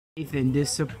Nathan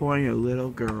disappointed a little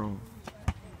girl.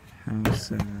 How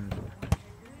sad.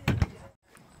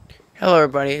 Hello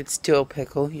everybody, it's Dill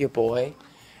Pickle, your boy.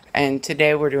 And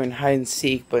today we're doing hide and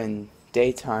seek, but in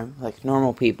daytime, like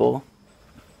normal people.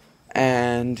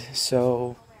 And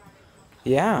so,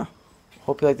 yeah.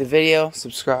 Hope you like the video.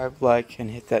 Subscribe, like,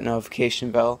 and hit that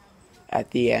notification bell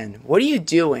at the end. What are you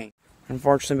doing?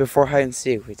 Unfortunately, before hide and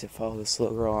seek, we had to follow this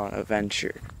little girl on an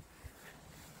adventure.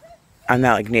 I'm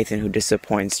not like Nathan who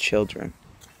disappoints children.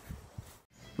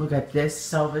 Look at this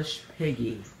selfish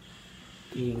piggy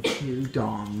eating 2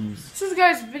 dongs. This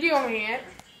guy's videoing it.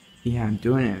 Yeah, I'm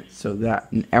doing it so that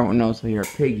everyone knows that you're a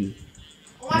piggy.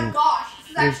 Oh my gosh, this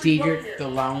is There's actually Diedrich, the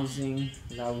lousing.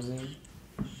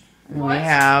 And what? we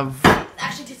have... It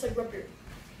actually tastes like root beer.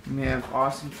 We have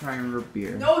Austin trying root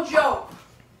beer. No joke.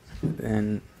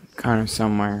 And kind of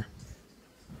somewhere.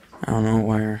 I don't know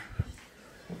where.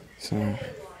 So...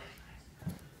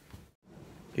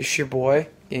 Just your boy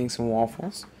getting some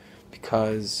waffles.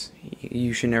 Because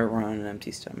you should never run on an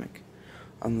empty stomach.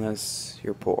 Unless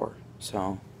you're poor.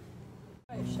 So...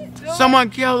 Someone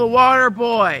kill the water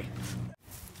boy!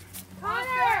 Connor!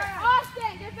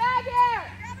 Austin, get back here!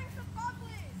 Grabbing some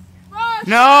bubblies! Rush!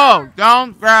 No!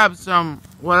 Don't grab some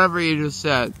whatever you just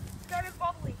said. Grab a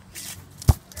bubbly.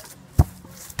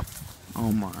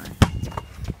 Oh my.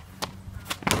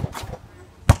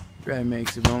 That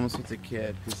makes it almost like a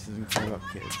kid. This doesn't care about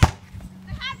kids.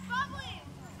 They have bubblies!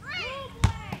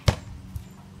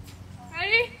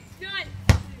 Ready? Done.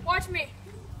 Watch me.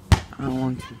 I don't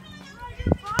want to.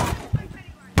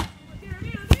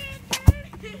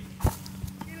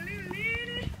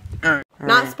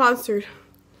 Not sponsored.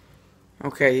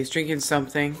 Okay, he's drinking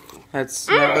something that's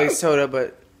not really soda,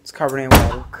 but it's carbonated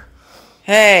water.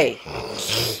 Hey!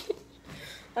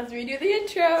 Let's redo the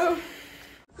intro.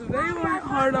 They went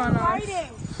hard on us,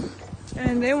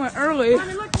 and they went early.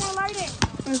 Look, more lighting.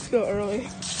 Let's go early.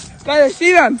 Guys, I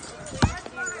see them.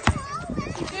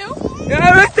 You do?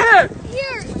 Yeah, right there.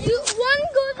 Here, one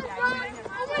goes in front.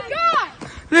 Oh my god!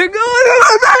 They're going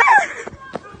over there.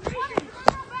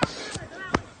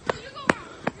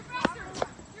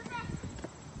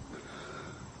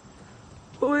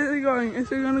 What way are they going? If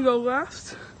they're gonna go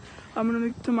left, I'm gonna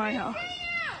make it to my house.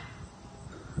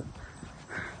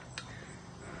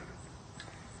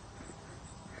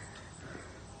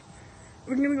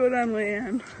 We're gonna go down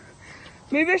Leanne.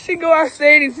 Maybe I should go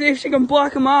outside and see if she can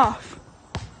block him off.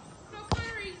 No,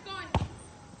 Connor, he's going.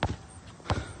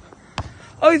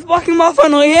 Oh, he's blocking him off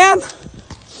on Leanne?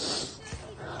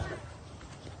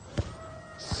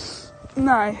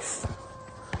 Nice.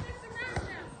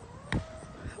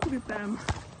 Look at them.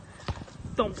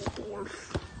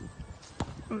 Dumbledores.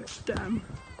 Look at them.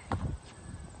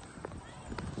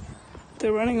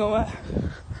 They're running away.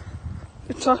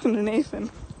 They're talking to Nathan.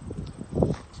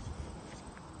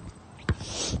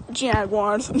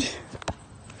 Jaguars.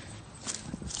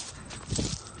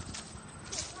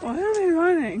 Why are they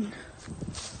running?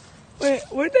 Wait,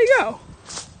 where'd they go?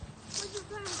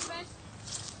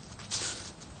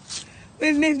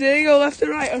 Wait, Nathan, did they go left or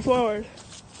right or forward?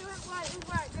 They went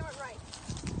right.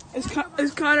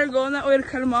 Is Connor going that way to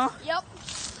cut him off? Yep.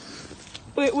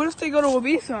 Wait, what if they go to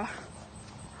Wabeesa?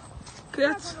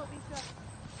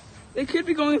 They could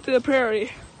be going to the prairie.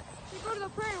 If we go to the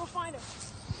prairie, we'll find him.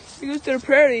 If he goes to the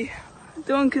prairie,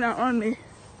 Dylan cannot run me.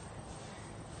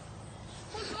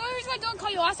 Well, the only reason I don't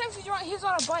call you last time is because he was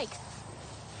on a bike.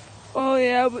 Oh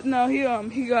yeah, but no, he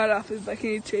got off his bike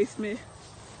and he chased me.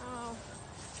 Oh.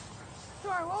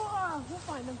 Sorry, we'll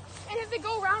find him. And if they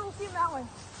go around, we'll see him that way.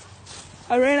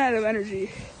 I ran out of energy.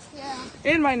 Yeah.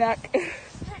 In my neck.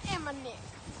 And my neck.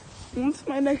 Once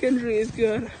my neck injury is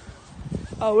good.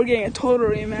 Oh, we're getting a total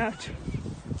rematch.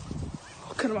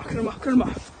 Oh, cut him off, cut him off, cut him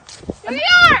off. Here they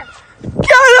are!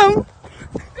 Got him!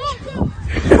 Go, go!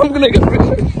 I'm gonna go.